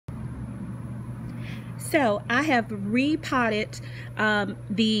So I have repotted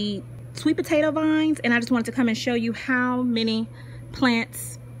the sweet potato vines, and I just wanted to come and show you how many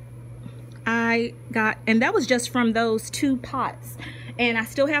plants I got, and that was just from those 2 pots. And I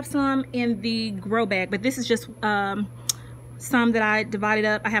still have some in the grow bag, but this is just some that I divided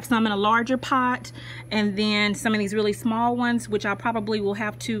up. I have some in a larger pot, and then some of these really small ones, which I probably will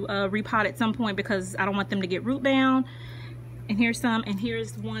have to repot at some point because I don't want them to get root bound. And here's some, and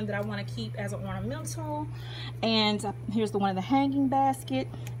here's one that I want to keep as an ornamental, and here's the one in the hanging basket.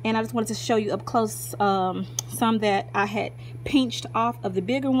 And I just wanted to show you up close some that I had pinched off of the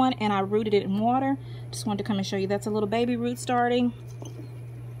bigger one, and I rooted it in water. Just wanted to come and show you. That's a little baby root starting.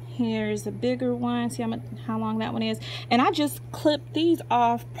 Here's a bigger one. See how long that one is. And I just clipped these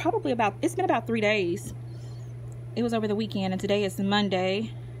off probably it's been about 3 days. It was over the weekend, and today is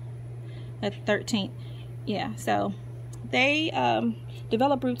Monday, the 13th. Yeah, so they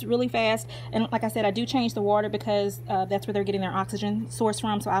develop roots really fast. And like I said, I do change the water because that's where they're getting their oxygen source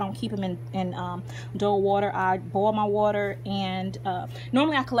from. So I don't keep them in dull water. I boil my water, and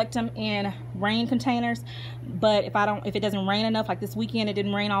normally I collect them in rain containers. But if it doesn't rain enough, like this weekend, it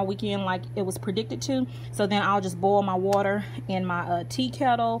didn't rain all weekend like it was predicted to. So then I'll just boil my water in my tea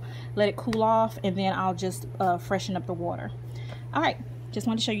kettle, let it cool off, and then I'll just freshen up the water. All right, just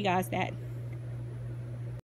wanted to show you guys that.